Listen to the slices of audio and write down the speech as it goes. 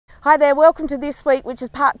Hi there, welcome to this week, which is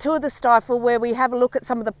part 2 of the Stifle, where we have a look at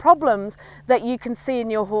some of the problems that you can see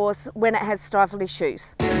in your horse when it has stifle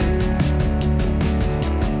issues.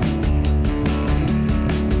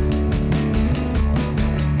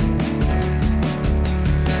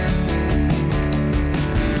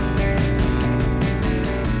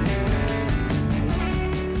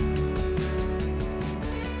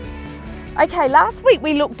 Okay, last week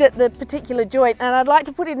we looked at the particular joint, and I'd like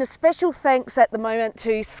to put in a special thanks at the moment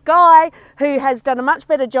to Sky, who has done a much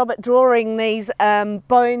better job at drawing these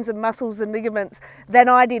bones and muscles and ligaments than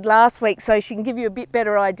I did last week, so she can give you a bit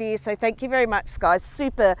better idea. So thank you very much, Sky,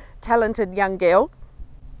 super talented young girl.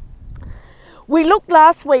 We looked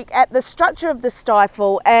last week at the structure of the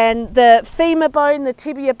stifle and the femur bone, the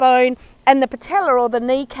tibia bone, and the patella or the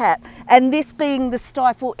kneecap, and this being the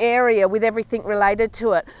stifle area with everything related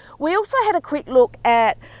to it. We also had a quick look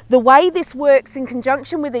at the way this works in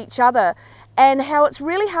conjunction with each other and how it's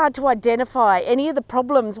really hard to identify any of the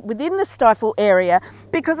problems within the stifle area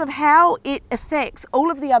because of how it affects all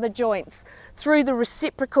of the other joints through the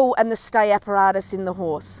reciprocal and the stay apparatus in the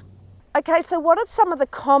horse. Okay, so what are some of the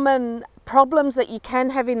common problems that you can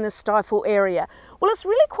have in the stifle area? Well, it's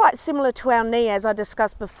really quite similar to our knee, as I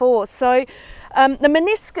discussed before. So the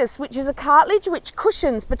meniscus, which is a cartilage which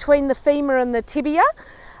cushions between the femur and the tibia,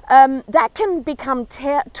 that can become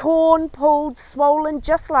torn, pulled, swollen,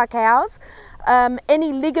 just like ours.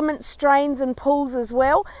 Any ligament strains and pulls as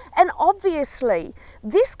well. And obviously,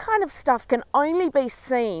 this kind of stuff can only be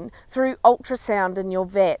seen through ultrasound in your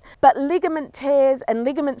vet. But ligament tears and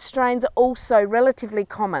ligament strains are also relatively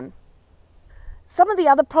common. Some of the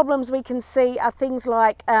other problems we can see are things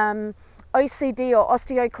like OCD or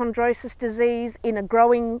osteochondrosis disease in a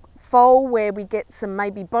growing foal, where we get some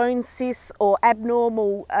maybe bone cysts or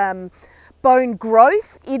abnormal bone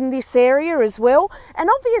growth in this area as well. And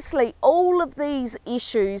obviously all of these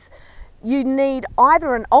issues, you need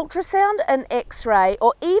either an ultrasound, an x-ray,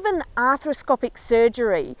 or even arthroscopic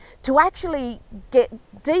surgery to actually get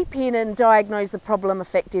deep in and diagnose the problem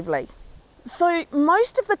effectively. So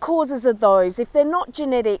most of the causes of those, if they're not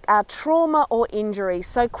genetic, are trauma or injury.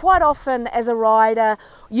 So quite often as a rider,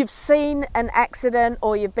 you've seen an accident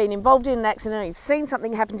or you've been involved in an accident or you've seen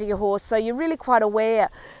something happen to your horse, so you're really quite aware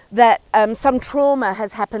that some trauma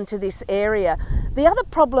has happened to this area. The other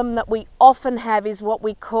problem that we often have is what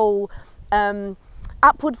we call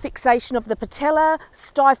upward fixation of the patella,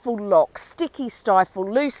 stifle lock, sticky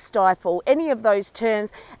stifle, loose stifle, any of those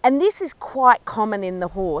terms, and this is quite common in the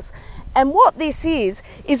horse. And what this is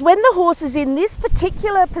when the horse is in this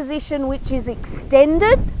particular position, which is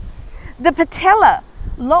extended, the patella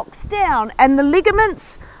locks down and the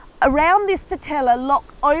ligaments around this patella lock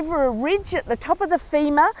over a ridge at the top of the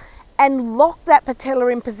femur and lock that patella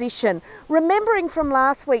in position. Remembering from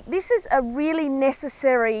last week, this is a really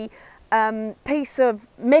necessary piece of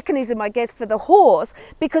mechanism, I guess, for the horse,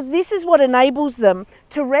 because this is what enables them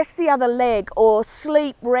to rest the other leg or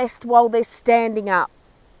sleep, rest while they're standing up.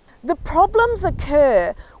 The problems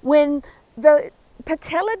occur when the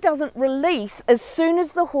patella doesn't release as soon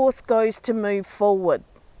as the horse goes to move forward.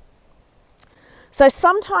 So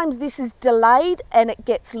sometimes this is delayed and it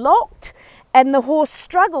gets locked and the horse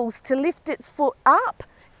struggles to lift its foot up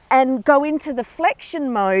and go into the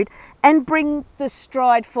flexion mode and bring the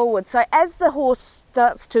stride forward. So as the horse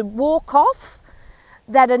starts to walk off,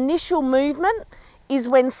 that initial movement is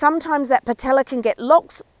when sometimes that patella can get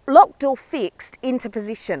locked or fixed into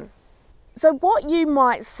position. So what you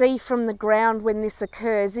might see from the ground when this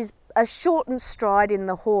occurs is a shortened stride in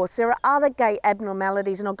the horse. There are other gait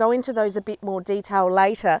abnormalities, and I'll go into those a bit more detail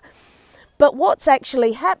later. But what's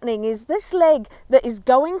actually happening is this leg that is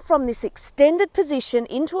going from this extended position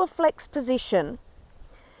into a flexed position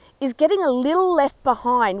is getting a little left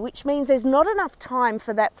behind, which means there's not enough time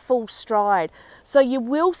for that full stride. So you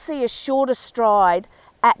will see a shorter stride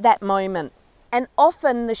at that moment. And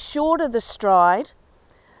often the shorter the stride,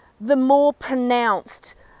 the more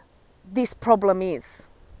pronounced this problem is.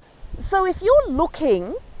 So if you're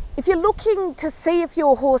looking to see if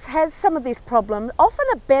your horse has some of this problem, often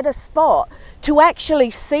a better spot to actually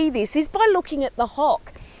see this is by looking at the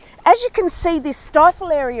hock. As you can see, this stifle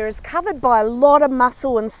area is covered by a lot of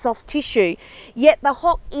muscle and soft tissue, yet the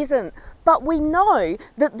hock isn't. But we know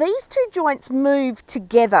that these two joints move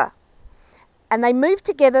together, and they move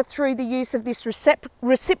together through the use of this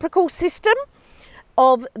reciprocal system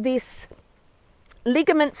of this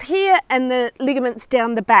ligaments here and the ligaments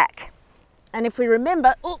down the back. And if we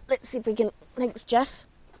remember, let's see if we can, thanks Jeff,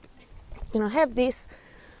 can I have this?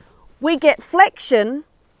 We get flexion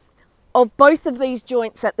of both of these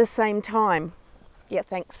joints at the same time. Yeah,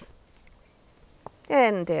 thanks.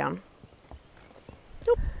 And down.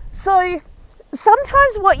 So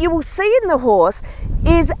sometimes what you will see in the horse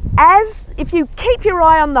is, if you keep your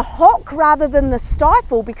eye on the hock rather than the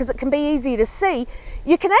stifle, because it can be easy to see,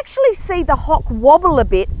 you can actually see the hock wobble a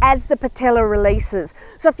bit as the patella releases.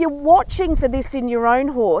 So if you're watching for this in your own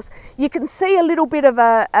horse, you can see a little bit of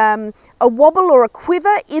a wobble or a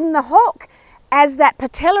quiver in the hock as that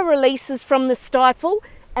patella releases from the stifle,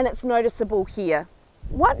 and it's noticeable here.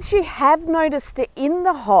 Once you have noticed it in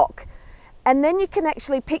the hock, and then you can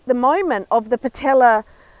actually pick the moment of the patella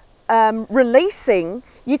releasing,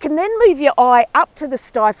 you can then move your eye up to the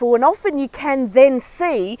stifle, and often you can then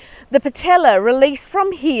see the patella release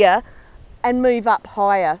from here and move up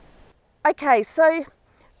higher. Okay, so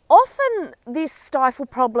often this stifle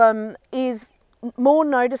problem is more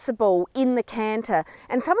noticeable in the canter,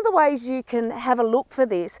 and some of the ways you can have a look for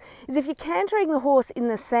this is if you're cantering the horse in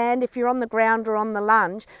the sand, if you're on the ground or on the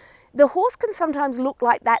lunge, the horse can sometimes look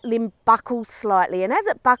like that limb buckles slightly, and as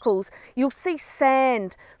it buckles you'll see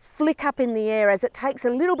sand flick up in the air as it takes a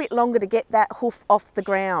little bit longer to get that hoof off the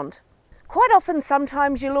ground. Quite often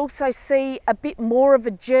sometimes you'll also see a bit more of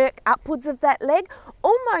a jerk upwards of that leg,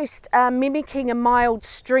 almost mimicking a mild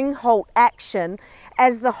string halt action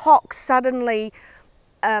as the hock suddenly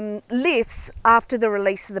lifts after the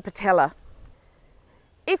release of the patella.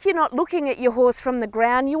 If you're not looking at your horse from the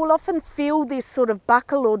ground, you will often feel this sort of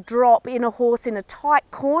buckle or drop in a horse in a tight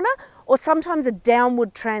corner, or sometimes a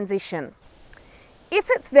downward transition. If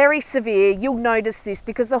it's very severe, you'll notice this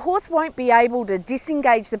because the horse won't be able to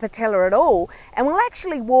disengage the patella at all and will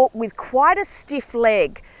actually walk with quite a stiff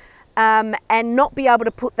leg and not be able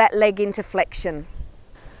to put that leg into flexion.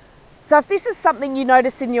 So if this is something you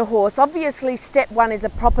notice in your horse, obviously step one is a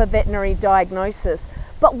proper veterinary diagnosis.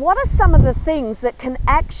 But what are some of the things that can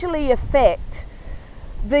actually affect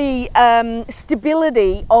the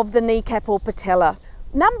stability of the kneecap or patella?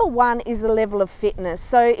 Number one is the level of fitness.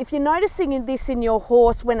 So if you're noticing this in your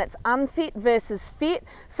horse when it's unfit versus fit,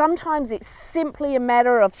 sometimes it's simply a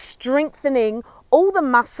matter of strengthening all the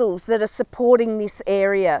muscles that are supporting this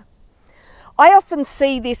area. I often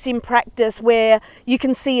see this in practice where you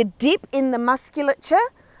can see a dip in the musculature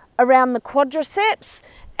around the quadriceps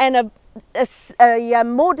and a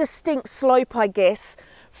more distinct slope, I guess,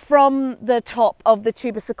 from the top of the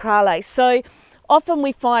tuber sacrale. So often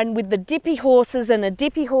we find with the dippy horses and a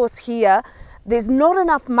dippy horse here, there's not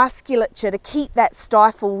enough musculature to keep that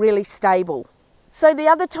stifle really stable. So the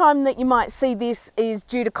other time that you might see this is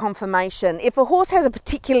due to conformation. If a horse has a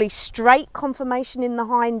particularly straight conformation in the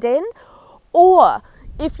hind end, or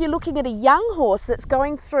if you're looking at a young horse that's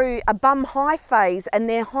going through a bum high phase and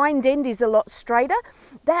their hind end is a lot straighter,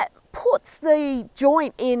 that puts the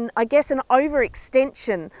joint in, I guess, an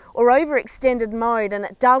overextension or overextended mode, and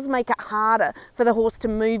it does make it harder for the horse to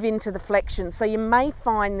move into the flexion. So you may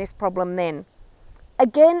find this problem then.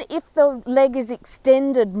 Again, if the leg is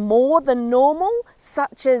extended more than normal,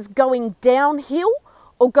 such as going downhill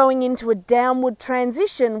or going into a downward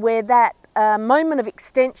transition where that moment of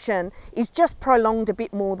extension is just prolonged a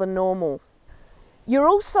bit more than normal. You're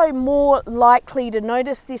also more likely to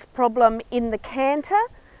notice this problem in the canter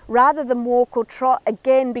rather than walk or trot,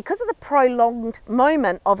 again because of the prolonged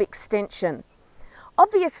moment of extension.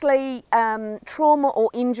 Obviously, trauma or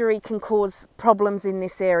injury can cause problems in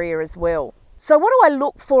this area as well. So what do I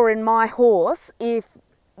look for in my horse if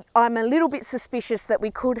I'm a little bit suspicious that we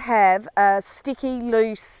could have a sticky,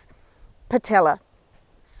 loose patella?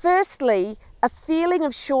 Firstly, a feeling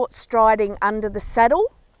of short striding under the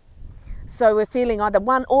saddle. So we're feeling either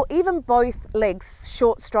one or even both legs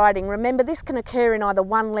short striding. Remember, this can occur in either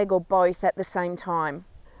one leg or both at the same time.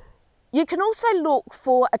 You can also look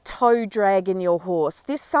for a toe drag in your horse.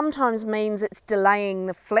 This sometimes means it's delaying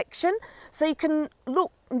the flexion. So you can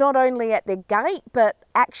look not only at their gait, but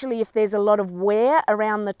actually if there's a lot of wear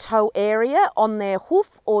around the toe area on their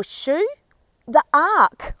hoof or shoe. The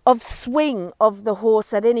arc of swing of the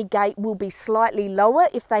horse at any gait will be slightly lower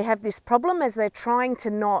if they have this problem, as they're trying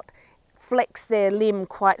to not flex their limb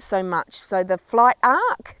quite so much. So the flight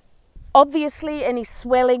arc, obviously any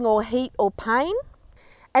swelling or heat or pain.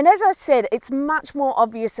 And as I said, it's much more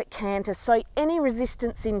obvious at canter. So any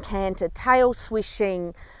resistance in canter, tail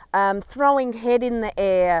swishing, throwing head in the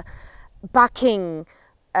air, bucking,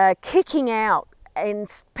 kicking out, and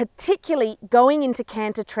particularly going into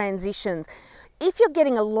canter transitions. If you're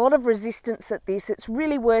getting a lot of resistance at this, it's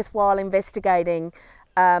really worthwhile investigating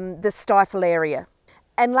the stifle area.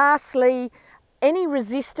 And lastly, any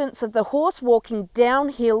resistance of the horse walking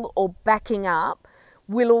downhill or backing up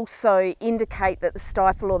will also indicate that the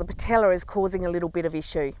stifle or the patella is causing a little bit of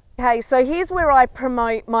issue. Okay, so here's where I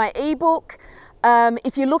promote my ebook.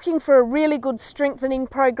 If you're looking for a really good strengthening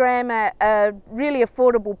program at a really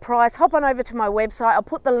affordable price, hop on over to my website. I'll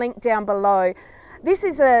put the link down below. This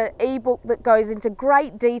is an ebook that goes into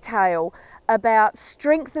great detail about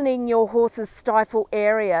strengthening your horse's stifle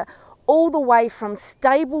area, all the way from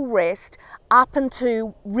stable rest up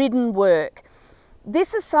into ridden work.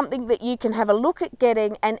 This is something that you can have a look at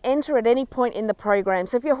getting and enter at any point in the program.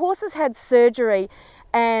 So if your horse has had surgery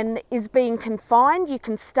and is being confined, you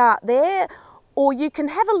can start there, or you can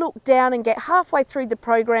have a look down and get halfway through the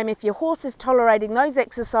program. If your horse is tolerating those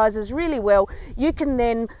exercises really well, you can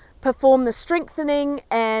then perform the strengthening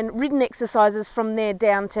and ridden exercises from there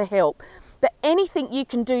down to help. But anything you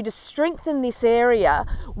can do to strengthen this area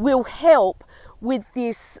will help with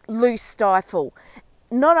this loose stifle.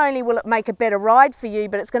 Not only will it make a better ride for you,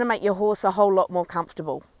 but it's going to make your horse a whole lot more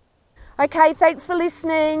comfortable. Okay, thanks for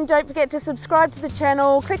listening. Don't forget to subscribe to the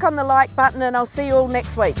channel, click on the like button, and I'll see you all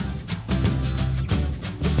next week.